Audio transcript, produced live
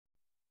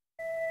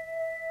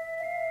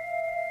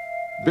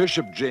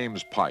Bishop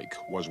James Pike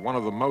was one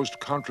of the most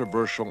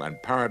controversial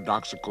and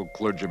paradoxical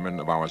clergymen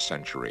of our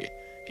century.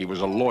 He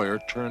was a lawyer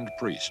turned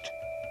priest,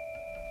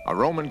 a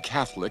Roman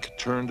Catholic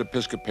turned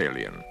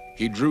Episcopalian.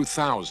 He drew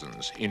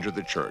thousands into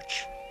the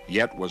church,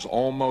 yet was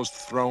almost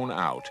thrown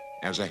out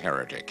as a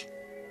heretic.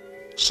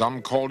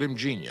 Some called him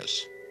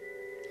genius.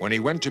 When he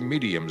went to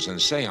mediums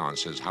and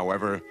seances,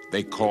 however,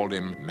 they called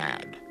him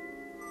mad.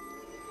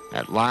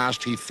 At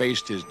last, he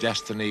faced his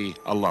destiny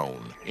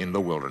alone in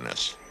the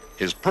wilderness.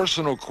 His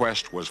personal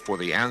quest was for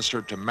the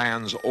answer to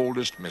man's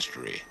oldest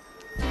mystery.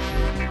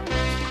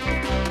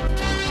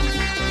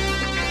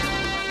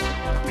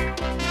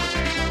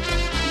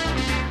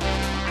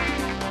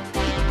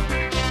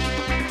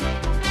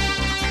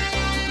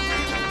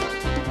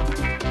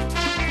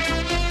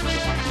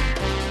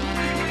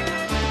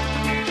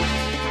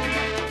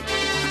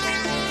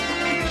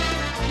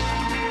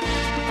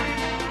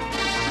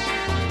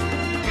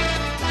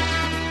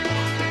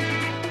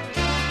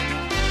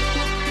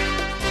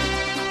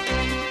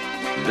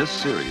 This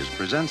series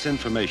presents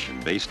information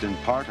based in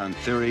part on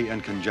theory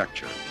and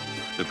conjecture.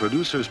 The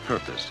producer's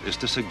purpose is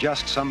to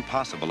suggest some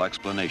possible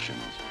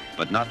explanations,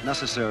 but not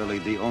necessarily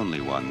the only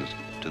ones,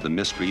 to the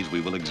mysteries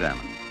we will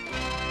examine.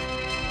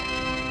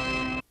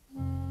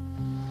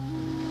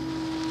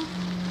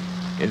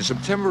 In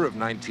September of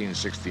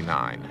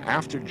 1969,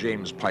 after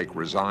James Pike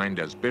resigned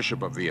as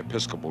Bishop of the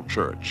Episcopal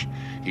Church,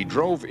 he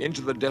drove into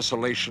the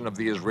desolation of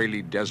the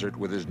Israeli desert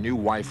with his new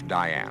wife,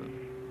 Diane.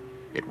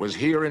 It was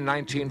here in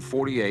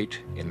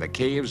 1948, in the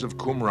caves of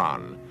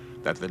Qumran,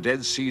 that the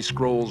Dead Sea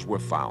Scrolls were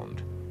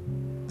found.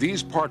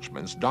 These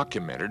parchments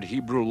documented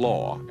Hebrew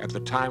law at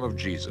the time of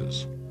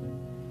Jesus.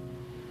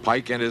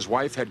 Pike and his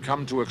wife had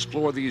come to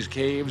explore these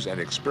caves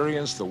and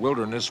experience the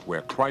wilderness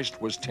where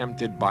Christ was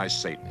tempted by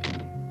Satan.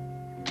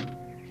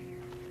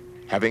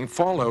 Having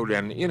followed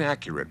an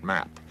inaccurate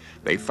map,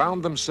 they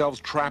found themselves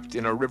trapped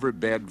in a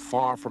riverbed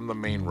far from the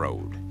main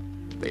road.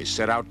 They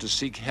set out to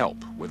seek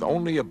help with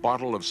only a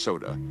bottle of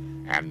soda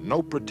and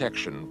no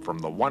protection from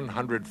the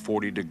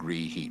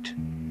 140-degree heat.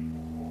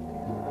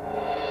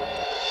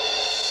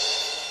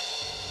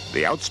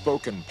 The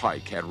outspoken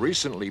Pike had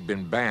recently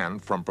been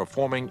banned from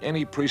performing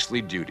any priestly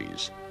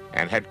duties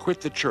and had quit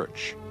the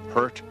church,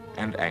 hurt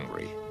and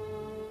angry.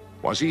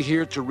 Was he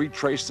here to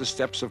retrace the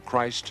steps of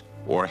Christ,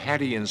 or had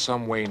he in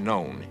some way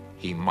known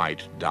he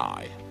might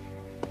die?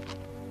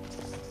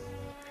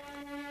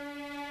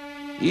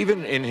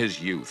 Even in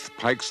his youth,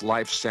 Pike's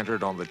life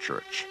centered on the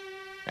church.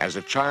 As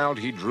a child,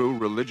 he drew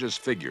religious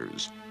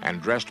figures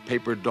and dressed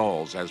paper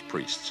dolls as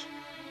priests.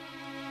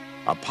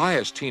 A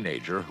pious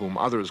teenager whom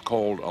others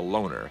called a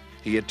loner,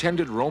 he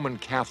attended Roman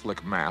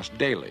Catholic Mass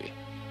daily.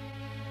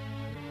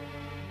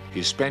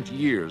 He spent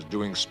years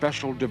doing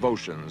special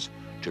devotions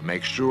to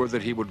make sure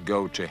that he would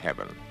go to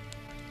heaven.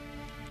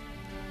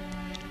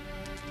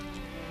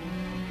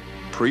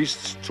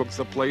 Priests took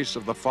the place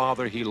of the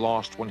father he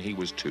lost when he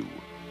was 2.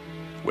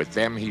 With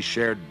them, he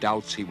shared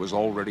doubts he was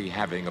already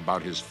having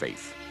about his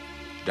faith,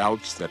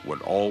 doubts that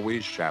would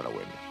always shadow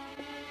him.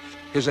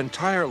 His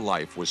entire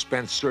life was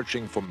spent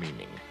searching for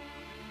meaning.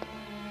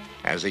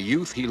 As a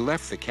youth, he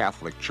left the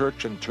Catholic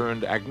Church and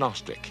turned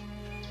agnostic.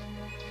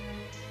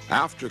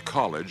 After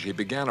college, he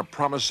began a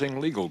promising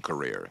legal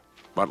career,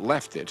 but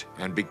left it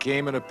and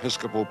became an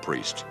Episcopal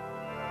priest.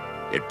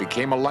 It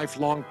became a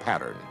lifelong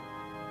pattern.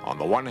 On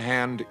the one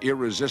hand,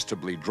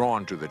 irresistibly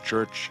drawn to the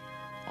church,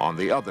 on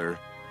the other,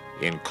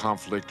 in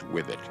conflict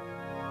with it.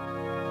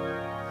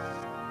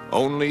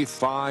 Only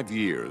 5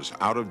 years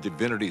out of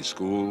divinity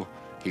school,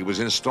 he was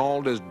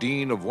installed as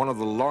dean of one of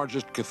the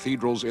largest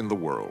cathedrals in the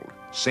world,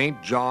 St.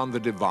 John the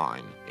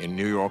Divine in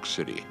New York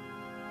City.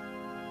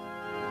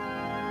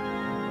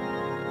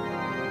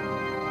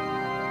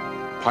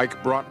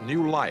 Pike brought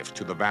new life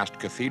to the vast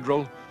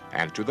cathedral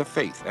and to the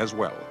faith as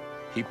well.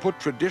 He put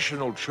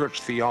traditional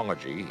church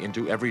theology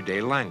into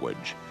everyday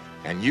language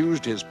and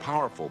used his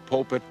powerful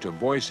pulpit to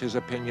voice his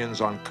opinions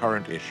on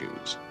current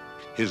issues.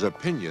 His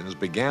opinions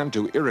began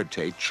to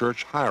irritate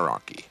church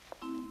hierarchy.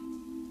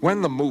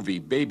 When the movie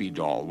Baby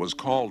Doll was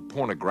called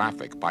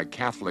pornographic by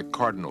Catholic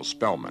Cardinal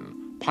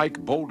Spellman, Pike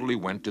boldly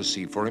went to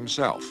see for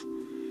himself.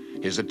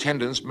 His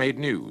attendance made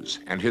news,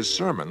 and his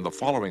sermon the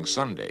following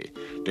Sunday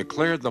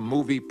declared the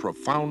movie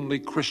profoundly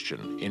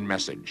Christian in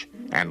message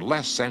and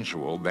less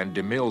sensual than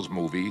DeMille's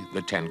movie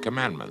The Ten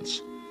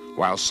Commandments.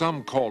 While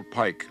some called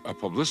Pike a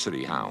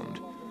publicity hound,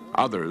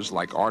 others,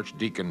 like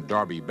Archdeacon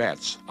Darby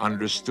Betts,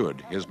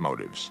 understood his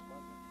motives.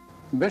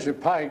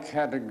 Bishop Pike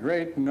had a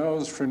great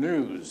nose for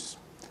news,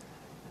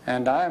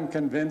 and I am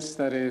convinced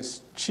that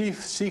his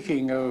chief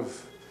seeking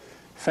of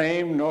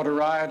fame,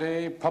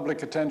 notoriety,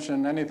 public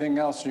attention, anything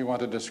else you want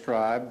to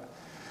describe,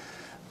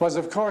 was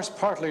of course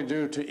partly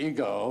due to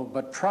ego,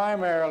 but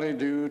primarily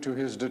due to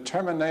his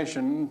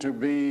determination to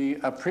be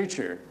a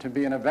preacher, to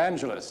be an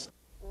evangelist.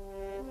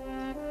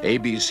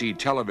 ABC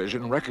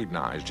television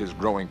recognized his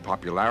growing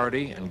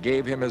popularity and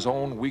gave him his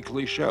own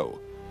weekly show.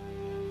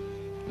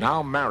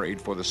 Now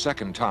married for the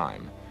second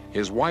time,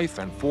 his wife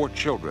and 4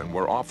 children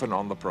were often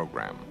on the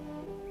program.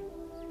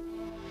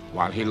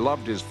 While he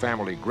loved his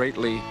family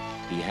greatly,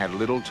 he had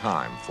little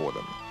time for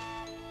them.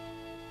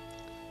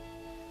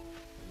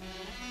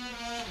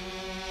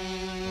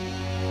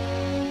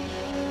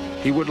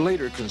 He would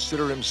later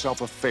consider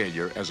himself a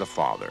failure as a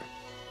father,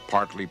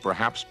 partly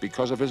perhaps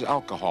because of his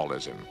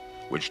alcoholism,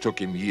 which took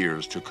him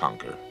years to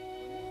conquer.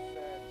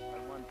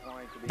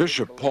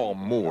 Bishop Paul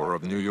Moore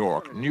of New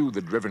York knew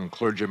the driven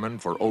clergyman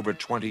for over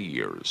 20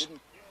 years.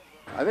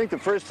 I think the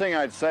first thing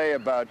I'd say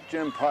about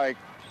Jim Pike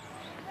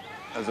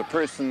as a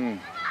person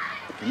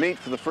to meet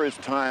for the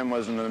first time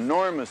was an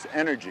enormous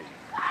energy.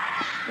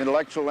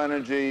 Intellectual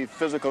energy,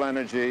 physical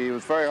energy. It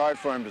was very hard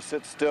for him to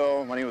sit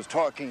still. When he was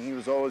talking, he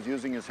was always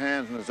using his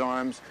hands and his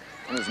arms,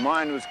 and his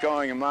mind was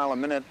going a mile a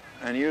minute,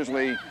 and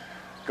usually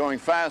going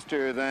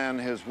faster than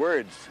his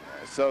words,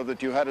 so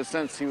that you had a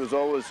sense he was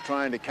always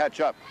trying to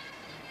catch up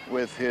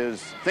with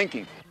his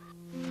thinking.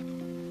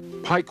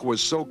 Pike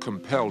was so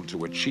compelled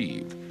to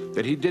achieve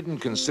that he didn't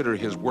consider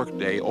his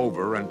workday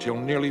over until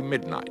nearly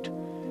midnight.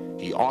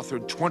 He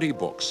authored 20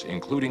 books,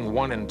 including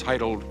one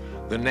entitled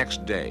The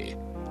Next Day,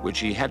 which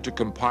he had to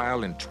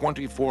compile in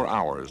 24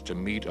 hours to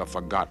meet a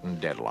forgotten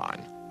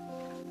deadline.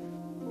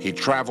 He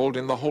traveled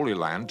in the Holy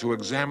Land to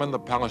examine the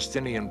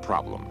Palestinian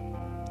problem.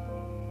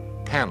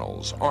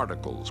 Panels,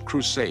 articles,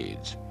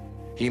 crusades.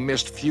 He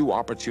missed few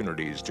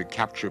opportunities to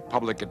capture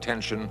public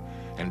attention,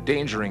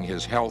 endangering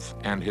his health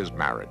and his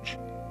marriage.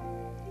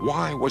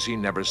 Why was he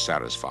never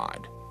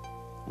satisfied?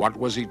 What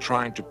was he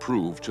trying to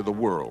prove to the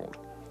world,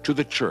 to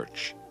the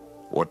church,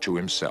 or to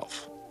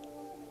himself?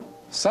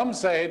 Some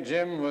say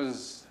Jim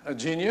was a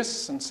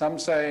genius, and some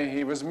say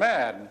he was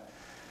mad.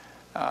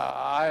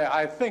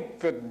 I think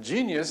that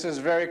genius is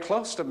very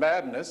close to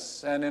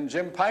madness, and in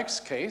Jim Pike's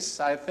case,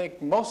 I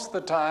think most of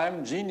the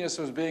time genius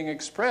was being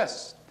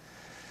expressed.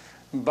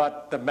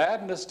 But the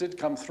madness did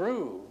come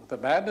through. The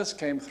madness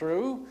came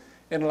through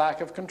in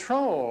lack of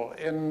control,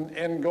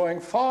 in going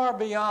far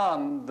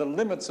beyond the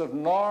limits of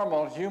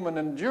normal human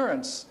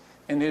endurance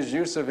in his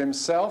use of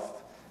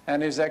himself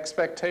and his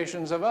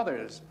expectations of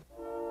others.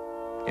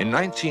 In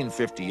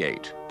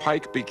 1958,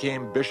 Pike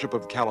became Bishop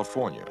of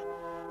California,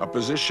 a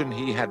position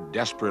he had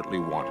desperately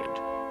wanted.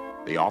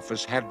 The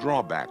office had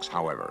drawbacks,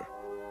 however.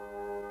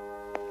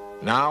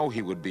 Now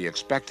he would be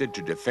expected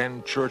to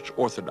defend church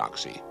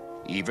orthodoxy,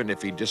 even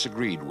if he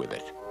disagreed with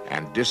it,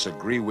 and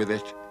disagree with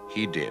it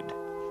he did.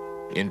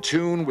 In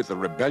tune with the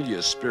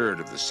rebellious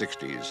spirit of the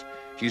 60s,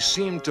 he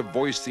seemed to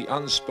voice the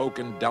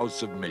unspoken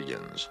doubts of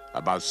millions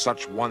about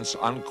such once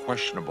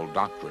unquestionable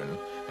doctrine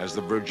as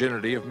the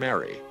virginity of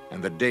Mary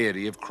and the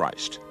deity of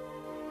Christ.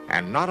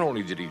 And not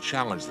only did he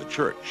challenge the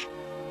church,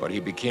 but he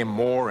became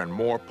more and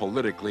more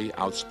politically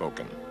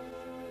outspoken.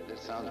 This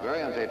sounds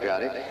very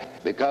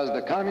unpatriotic, because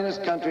the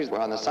communist countries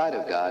were on the side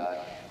of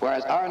God,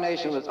 whereas our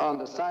nation was on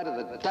the side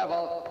of the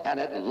devil,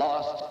 and it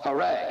lost.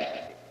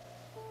 Hooray!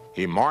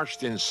 He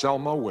marched in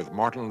Selma with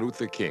Martin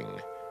Luther King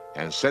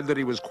and said that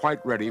he was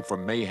quite ready for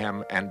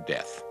mayhem and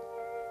death.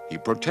 He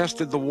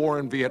protested the war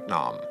in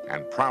Vietnam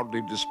and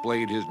proudly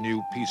displayed his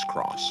new Peace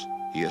Cross.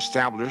 He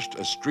established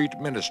a street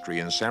ministry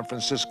in San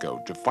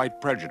Francisco to fight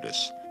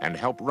prejudice and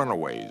help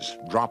runaways,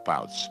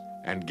 dropouts,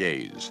 and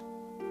gays.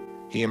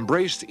 He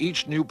embraced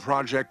each new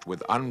project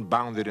with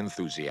unbounded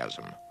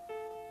enthusiasm.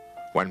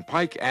 When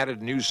Pike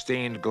added new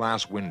stained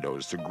glass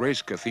windows to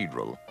Grace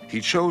Cathedral,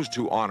 he chose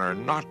to honor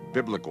not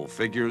biblical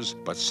figures,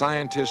 but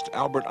scientist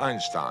Albert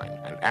Einstein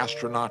and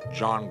astronaut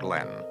John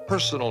Glenn,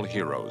 personal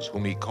heroes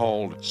whom he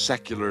called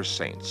secular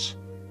saints.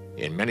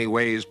 In many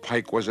ways,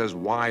 Pike was as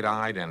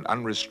wide-eyed and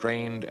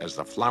unrestrained as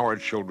the flower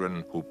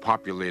children who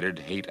populated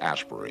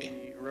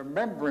Haight-Ashbury. The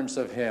remembrance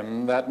of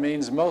him that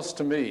means most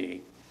to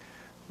me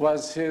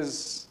was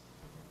his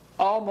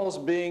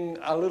almost being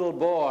a little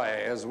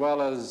boy as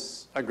well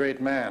as a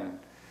great man.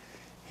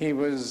 He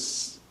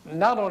was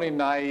not only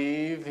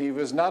naive, he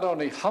was not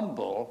only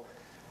humble,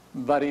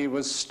 but he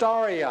was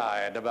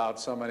starry-eyed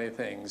about so many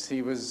things.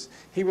 He was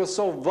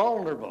so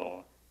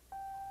vulnerable.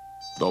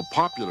 Though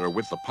popular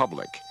with the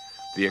public,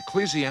 the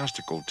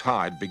ecclesiastical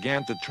tide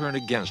began to turn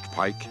against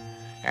Pike,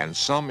 and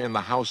some in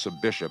the House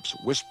of Bishops,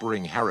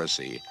 whispering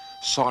heresy,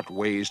 sought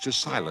ways to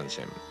silence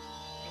him.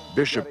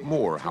 Bishop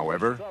Moore,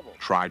 however,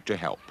 tried to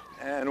help.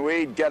 And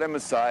we'd get him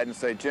aside and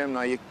say, Jim,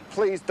 now you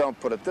please don't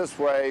put it this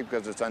way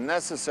because it's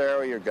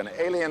unnecessary. You're going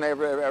to alienate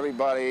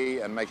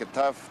everybody and make it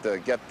tough to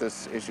get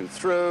this issue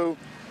through.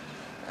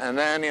 And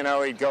then, you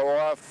know, he'd go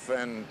off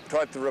and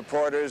talk to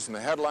reporters, and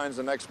the headlines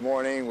the next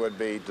morning would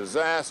be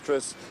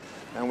disastrous.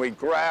 And we'd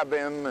grab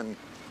him and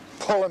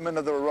pull him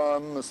into the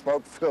room, the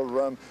smoke-filled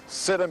room,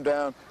 sit him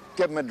down,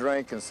 give him a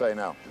drink, and say,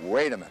 now,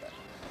 wait a minute.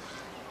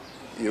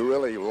 You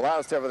really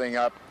loused everything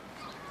up.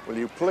 Will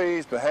you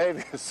please behave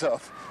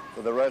yourself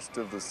for the rest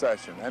of the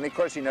session? And of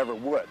course he never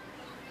would,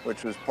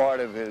 which was part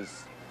of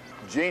his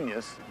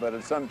genius, but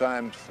it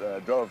sometimes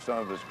drove some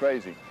of us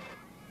crazy.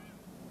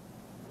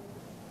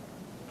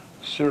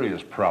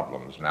 Serious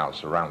problems now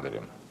surrounded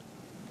him,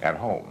 at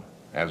home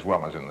as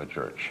well as in the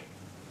church.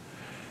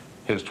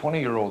 His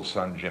 20-year-old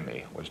son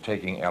Jimmy was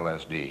taking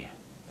LSD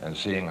and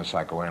seeing a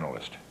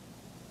psychoanalyst.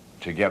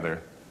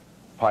 Together,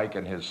 Pike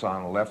and his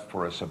son left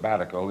for a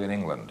sabbatical in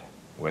England,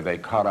 where they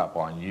caught up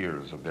on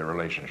years of their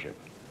relationship.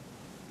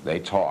 They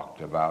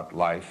talked about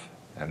life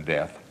and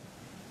death.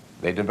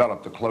 They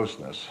developed a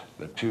closeness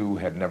the two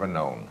had never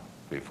known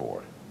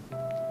before.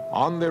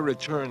 On their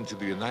return to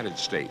the United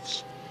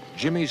States,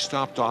 Jimmy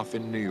stopped off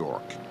in New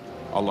York,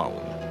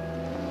 alone.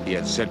 He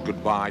had said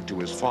goodbye to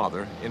his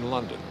father in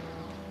London.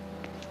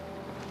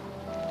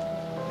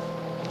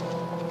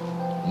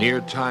 Near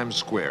Times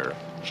Square,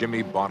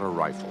 Jimmy bought a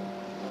rifle.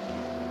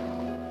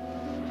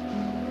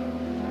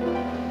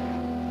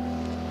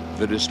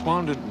 The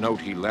despondent note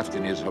he left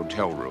in his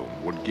hotel room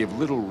would give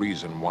little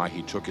reason why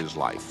he took his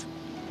life.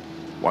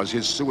 Was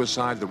his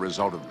suicide the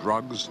result of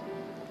drugs,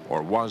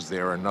 or was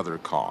there another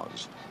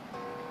cause?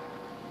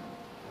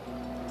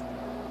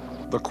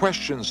 The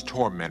questions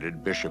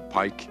tormented Bishop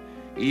Pike,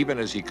 even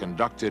as he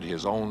conducted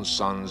his own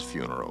son's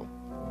funeral.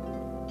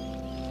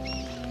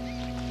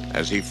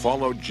 As he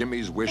followed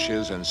Jimmy's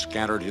wishes and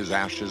scattered his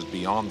ashes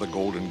beyond the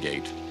Golden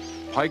Gate,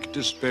 Pike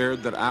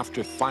despaired that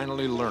after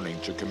finally learning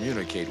to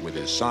communicate with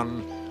his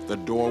son, the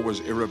door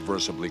was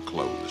irreversibly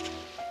closed.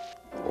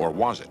 Or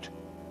was it?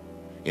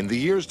 In the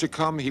years to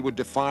come, he would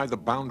defy the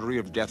boundary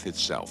of death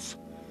itself,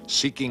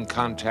 seeking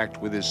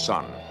contact with his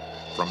son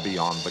from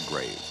beyond the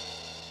grave.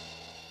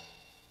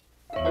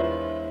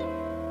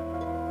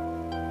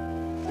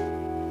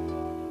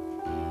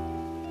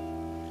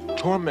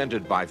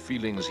 Tormented by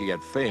feelings he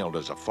had failed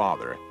as a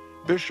father,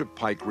 Bishop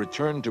Pike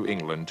returned to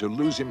England to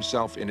lose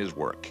himself in his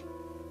work.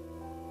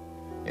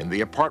 In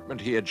the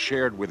apartment he had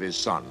shared with his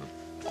son,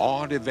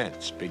 odd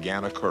events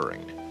began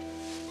occurring.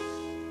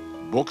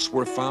 Books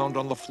were found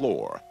on the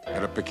floor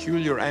at a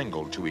peculiar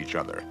angle to each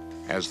other,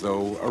 as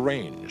though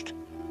arranged.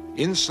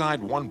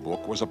 Inside one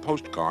book was a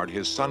postcard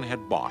his son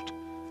had bought,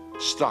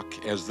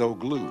 stuck as though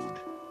glued.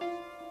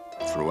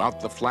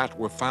 Throughout the flat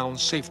were found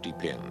safety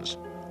pins,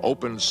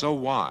 opened so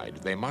wide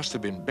they must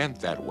have been bent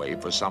that way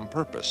for some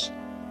purpose.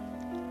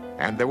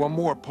 And there were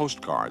more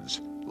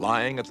postcards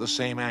lying at the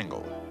same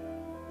angle.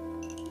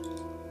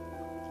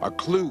 A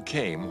clue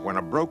came when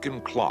a broken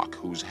clock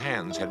whose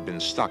hands had been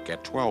stuck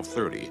at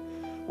 12:30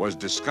 was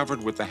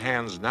discovered with the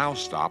hands now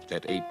stopped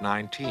at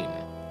 8:19.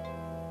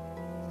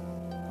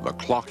 The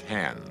clock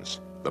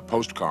hands, the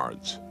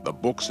postcards, the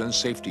books and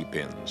safety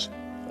pins,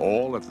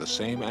 all at the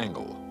same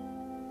angle.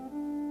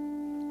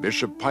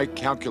 Bishop Pike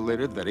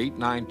calculated that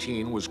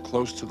 8:19 was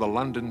close to the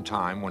London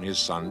time when his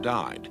son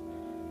died.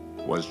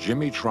 Was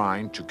Jimmy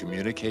trying to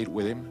communicate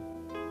with him?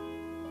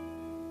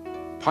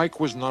 Pike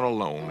was not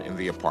alone in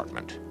the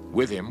apartment.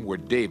 With him were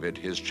David,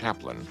 his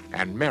chaplain,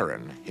 and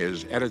Marin,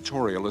 his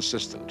editorial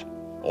assistant.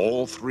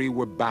 All three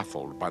were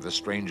baffled by the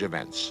strange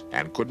events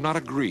and could not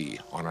agree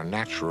on a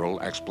natural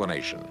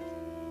explanation.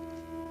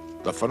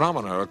 The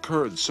phenomena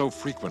occurred so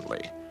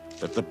frequently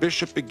that the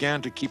bishop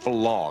began to keep a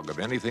log of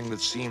anything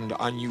that seemed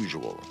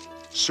unusual,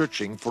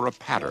 searching for a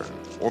pattern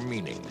or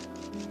meaning.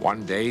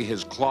 One day,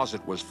 his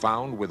closet was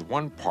found with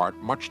one part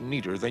much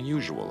neater than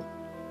usual,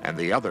 and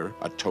the other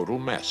a total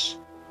mess.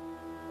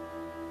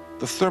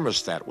 The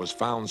thermostat was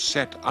found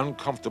set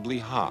uncomfortably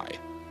high,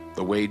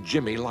 the way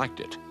Jimmy liked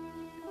it.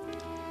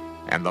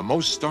 And the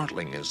most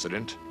startling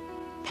incident,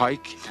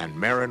 Pike and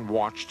Marin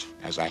watched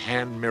as a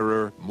hand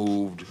mirror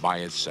moved by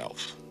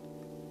itself.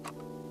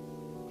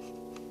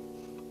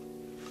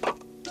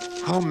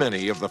 How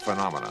many of the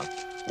phenomena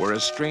were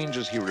as strange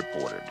as he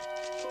reported,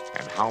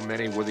 and how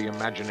many were the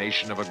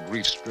imagination of a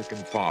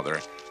grief-stricken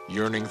father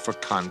yearning for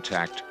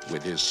contact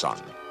with his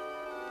son?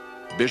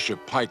 Bishop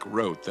Pike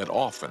wrote that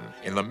often,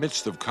 in the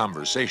midst of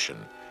conversation,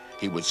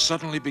 he would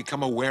suddenly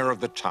become aware of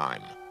the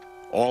time,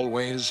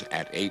 always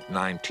at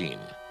 8:19.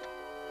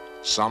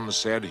 Some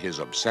said his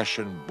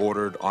obsession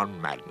bordered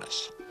on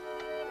madness.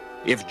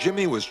 If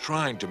Jimmy was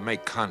trying to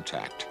make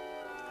contact,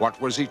 what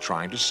was he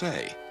trying to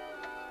say?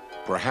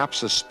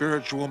 Perhaps a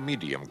spiritual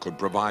medium could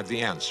provide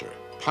the answer.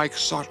 Pike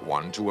sought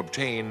one to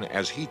obtain,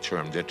 as he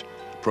termed it,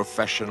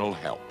 professional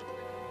help.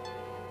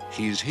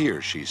 "He's here,"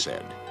 she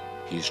said.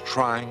 "He's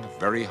trying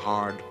very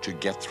hard to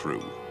get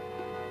through."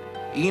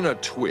 Ina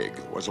Twigg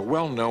was a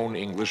well-known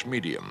English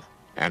medium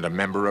and a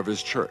member of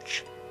his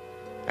church.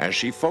 As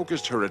she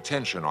focused her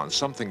attention on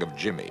something of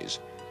Jimmy's,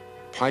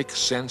 Pike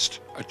sensed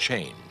a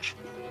change.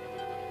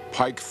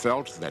 Pike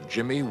felt that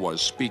Jimmy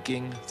was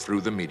speaking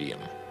through the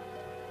medium.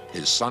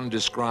 His son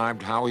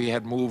described how he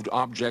had moved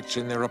objects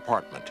in their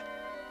apartment,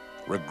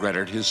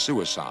 regretted his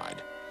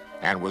suicide,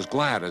 and was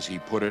glad, as he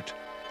put it,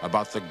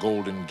 about the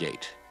Golden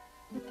Gate.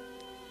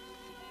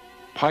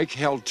 Pike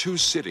held 2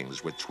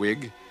 sittings with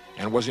Twigg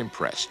and was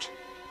impressed.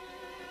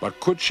 But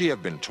could she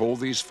have been told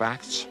these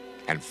facts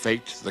and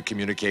faked the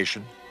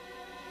communication?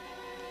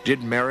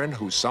 Did Marin,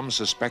 who some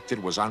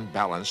suspected was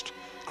unbalanced,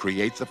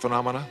 create the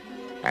phenomena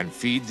and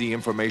feed the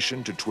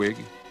information to Twigg,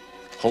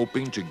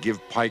 hoping to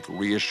give Pike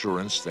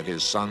reassurance that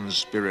his son's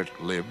spirit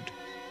lived?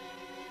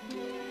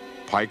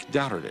 Pike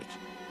doubted it,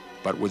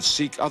 but would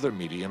seek other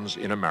mediums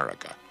in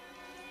America.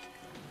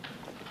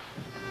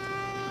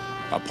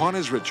 Upon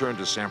his return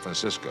to San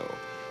Francisco,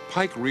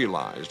 Pike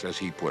realized, as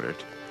he put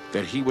it,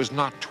 that he was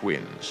not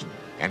twins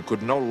and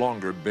could no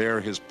longer bear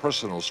his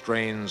personal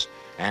strains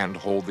and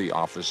hold the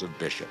office of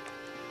bishop.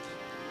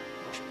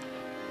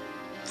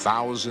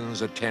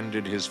 Thousands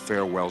attended his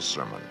farewell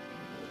sermon.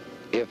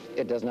 If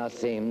it does not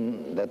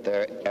seem that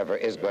there ever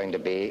is going to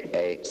be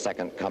a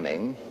second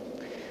coming,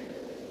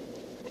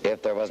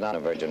 if there was not a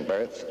virgin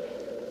birth,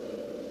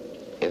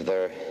 if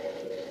there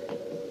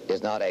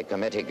is not a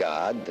committee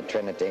God, the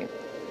Trinity,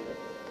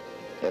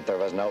 if there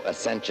was no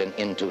ascension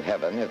into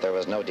heaven, if there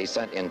was no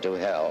descent into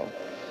hell,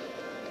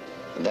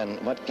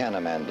 then what can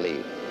a man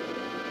believe?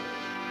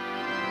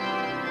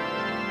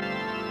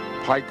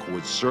 Pike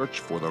would search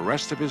for the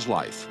rest of his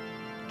life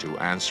to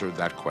answer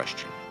that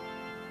question.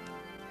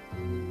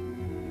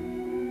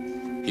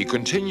 He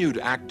continued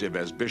active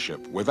as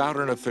bishop without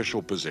an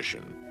official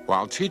position.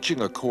 While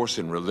teaching a course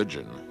in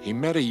religion, he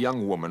met a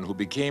young woman who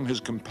became his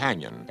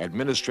companion,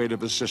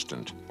 administrative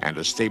assistant, and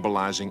a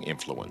stabilizing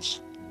influence,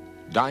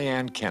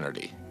 Diane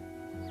Kennedy.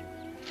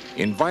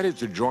 Invited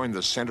to join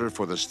the Center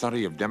for the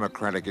Study of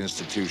Democratic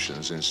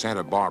Institutions in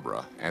Santa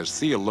Barbara as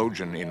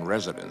theologian in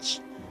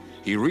residence,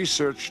 he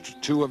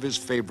researched two of his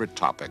favorite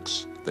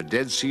topics, the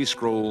Dead Sea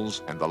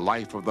Scrolls and the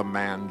life of the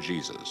man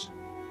Jesus.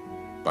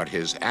 But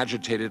his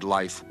agitated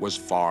life was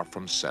far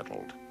from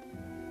settled.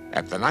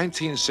 At the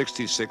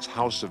 1966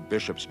 House of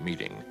Bishops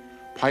meeting,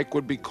 Pike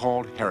would be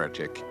called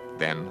heretic,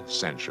 then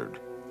censured.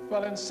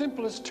 Well, in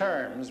simplest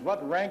terms,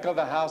 what rankled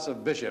the House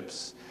of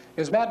Bishops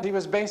is that he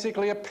was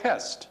basically a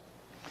pest.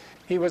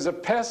 He was a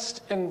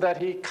pest in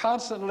that he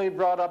constantly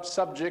brought up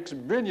subjects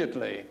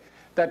brilliantly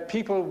that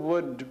people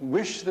would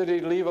wish that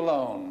he'd leave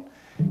alone.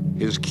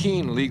 His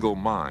keen legal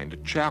mind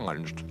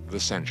challenged the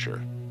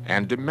censure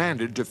and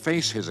demanded to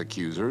face his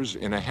accusers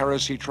in a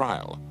heresy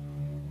trial.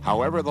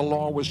 However, the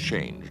law was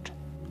changed,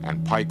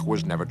 and Pike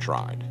was never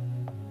tried.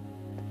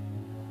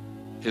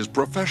 His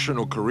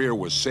professional career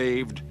was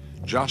saved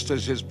just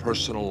as his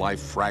personal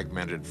life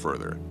fragmented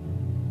further.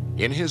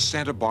 In his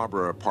Santa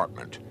Barbara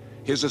apartment,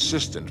 his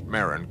assistant,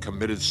 Marin,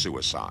 committed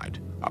suicide,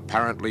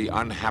 apparently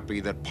unhappy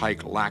that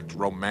Pike lacked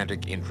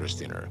romantic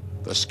interest in her.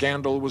 The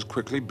scandal was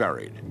quickly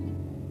buried.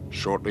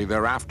 Shortly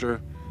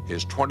thereafter,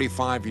 his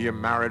 25-year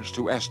marriage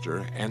to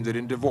Esther ended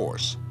in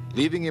divorce,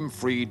 leaving him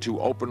free to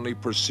openly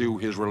pursue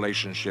his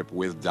relationship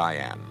with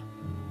Diane.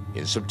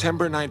 In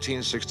September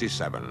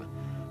 1967,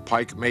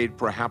 Pike made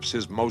perhaps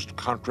his most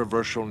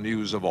controversial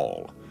news of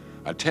all,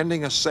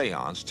 attending a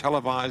seance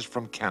televised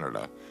from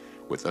Canada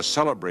with the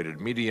celebrated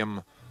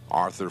medium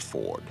Arthur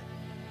Ford.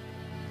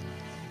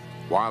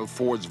 While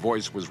Ford's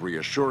voice was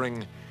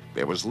reassuring,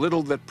 there was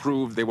little that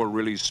proved they were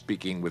really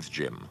speaking with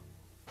Jim.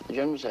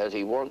 Jim says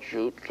he wants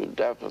you to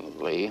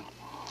definitely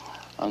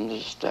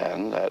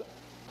understand that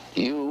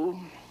you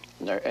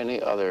or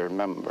any other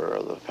member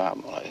of the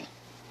family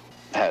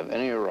have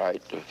any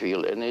right to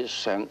feel any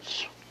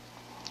sense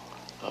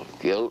of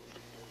guilt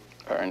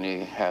or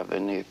have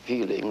any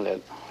feeling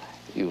that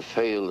you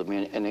failed them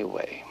in any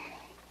way.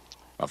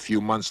 A few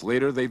months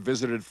later, they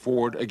visited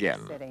Ford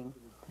again,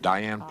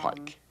 Diane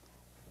Pike.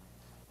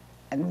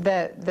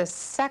 The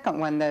second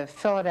one, the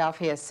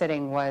Philadelphia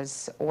sitting,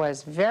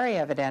 was very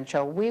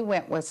evidential. We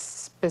went with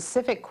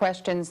specific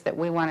questions that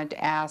we wanted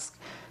to ask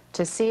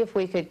to see if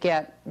we could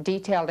get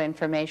detailed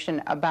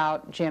information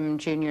about Jim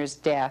Jr.'s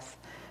death,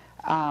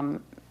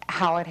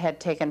 how it had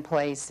taken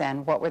place,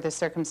 and what were the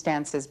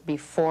circumstances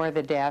before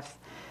the death,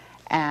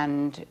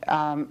 and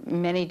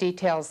many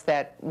details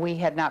that we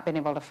had not been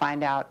able to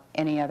find out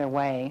any other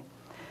way.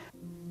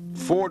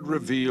 Ford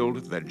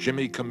revealed that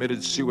Jimmy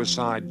committed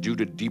suicide due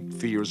to deep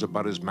fears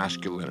about his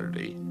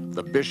masculinity.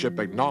 The bishop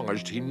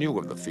acknowledged he knew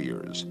of the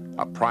fears,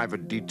 a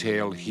private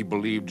detail he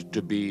believed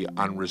to be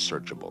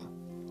unresearchable.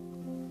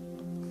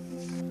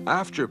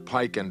 After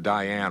Pike and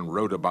Diane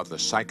wrote about the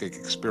psychic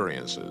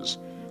experiences,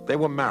 they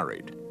were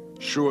married,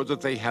 sure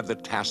that they had the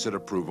tacit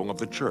approval of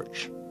the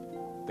church.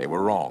 They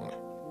were wrong.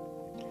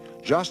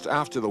 Just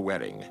after the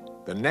wedding,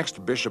 the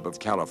next bishop of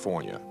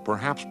California,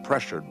 perhaps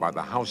pressured by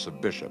the House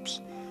of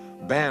Bishops,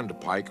 banned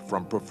Pike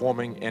from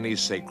performing any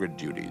sacred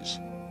duties.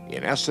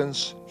 In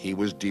essence, he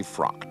was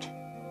defrocked.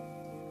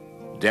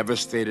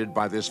 Devastated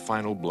by this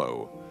final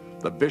blow,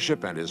 the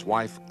bishop and his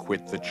wife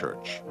quit the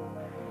church.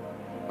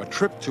 A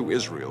trip to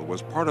Israel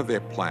was part of their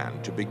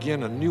plan to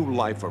begin a new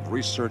life of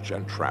research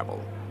and travel.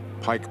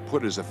 Pike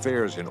put his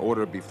affairs in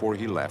order before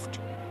he left,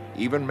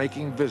 even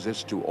making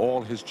visits to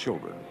all his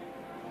children.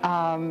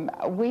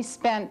 We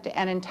spent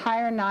an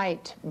entire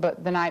night,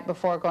 but the night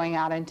before going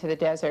out into the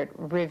desert,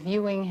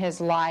 reviewing his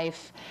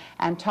life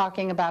and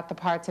talking about the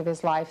parts of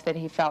his life that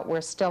he felt were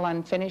still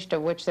unfinished,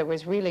 of which there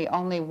was really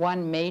only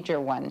one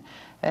major one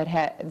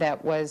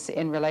that was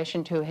in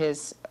relation to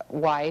his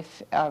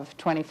wife of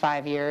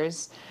 25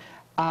 years.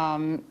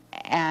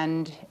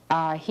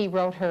 He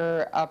wrote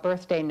her a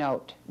birthday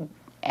note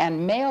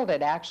and mailed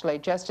it, actually,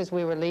 just as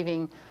we were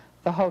leaving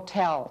the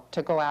hotel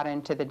to go out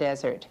into the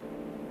desert.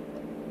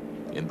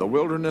 In the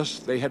wilderness,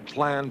 they had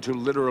planned to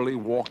literally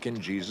walk in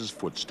Jesus'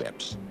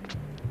 footsteps.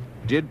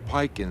 Did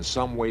Pike in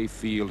some way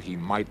feel he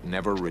might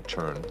never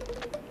return?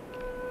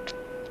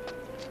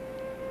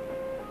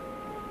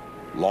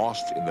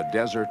 Lost in the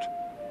desert,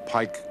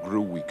 Pike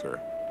grew weaker.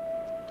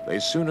 They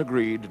soon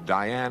agreed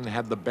Diane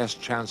had the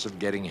best chance of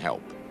getting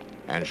help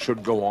and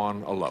should go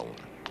on alone.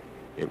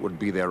 It would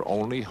be their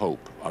only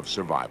hope of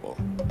survival.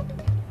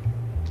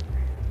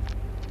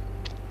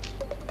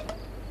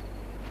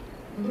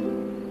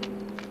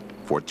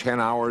 For 10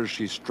 hours,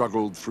 she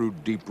struggled through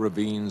deep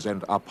ravines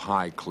and up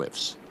high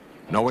cliffs,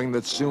 knowing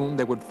that soon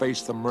they would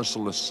face the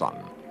merciless sun,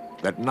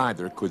 that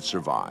neither could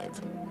survive.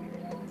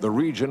 The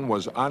region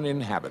was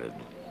uninhabited,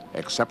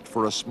 except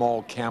for a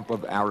small camp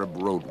of Arab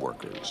road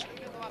workers.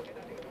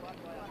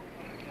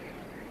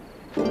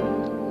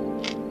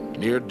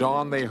 Near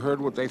dawn, they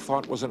heard what they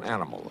thought was an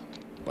animal,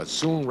 but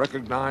soon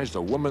recognized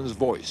a woman's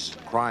voice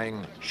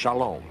crying,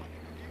 "Shalom."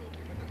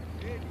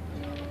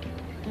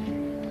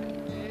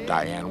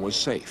 Diane was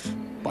safe,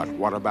 but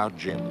what about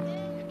Jim?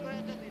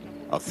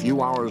 A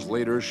few hours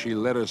later, she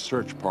led a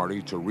search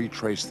party to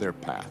retrace their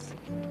path.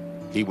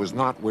 He was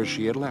not where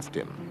she had left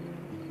him.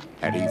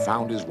 Had he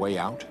found his way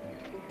out?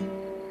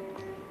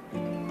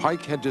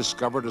 Pike had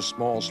discovered a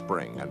small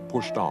spring and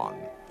pushed on,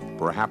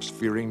 perhaps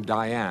fearing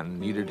Diane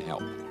needed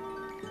help.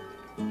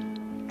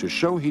 To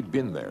show he'd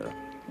been there,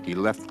 he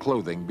left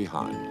clothing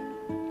behind.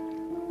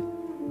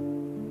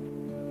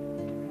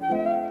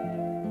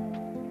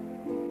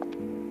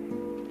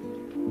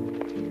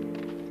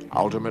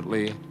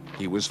 Ultimately,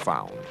 he was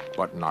found,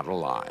 but not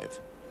alive.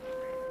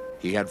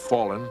 He had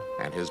fallen,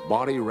 and his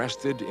body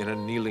rested in a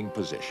kneeling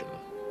position.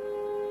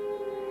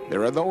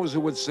 There are those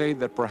who would say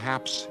that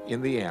perhaps,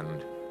 in the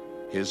end,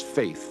 his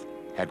faith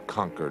had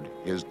conquered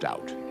his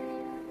doubt.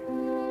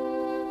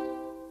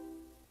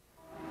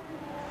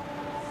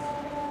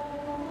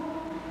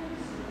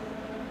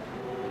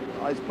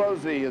 I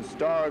suppose the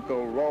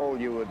historical role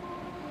you would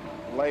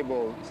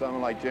label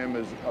someone like Jim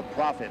as a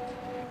prophet.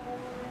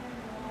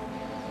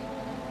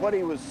 What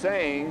he was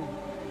saying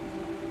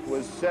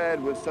was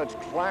said with such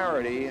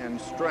clarity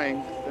and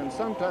strength and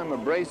sometimes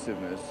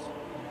abrasiveness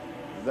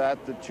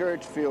that the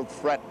church felt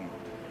threatened.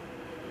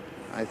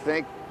 I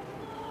think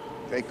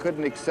they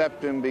couldn't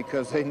accept him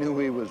because they knew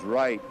he was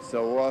right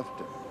so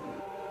often.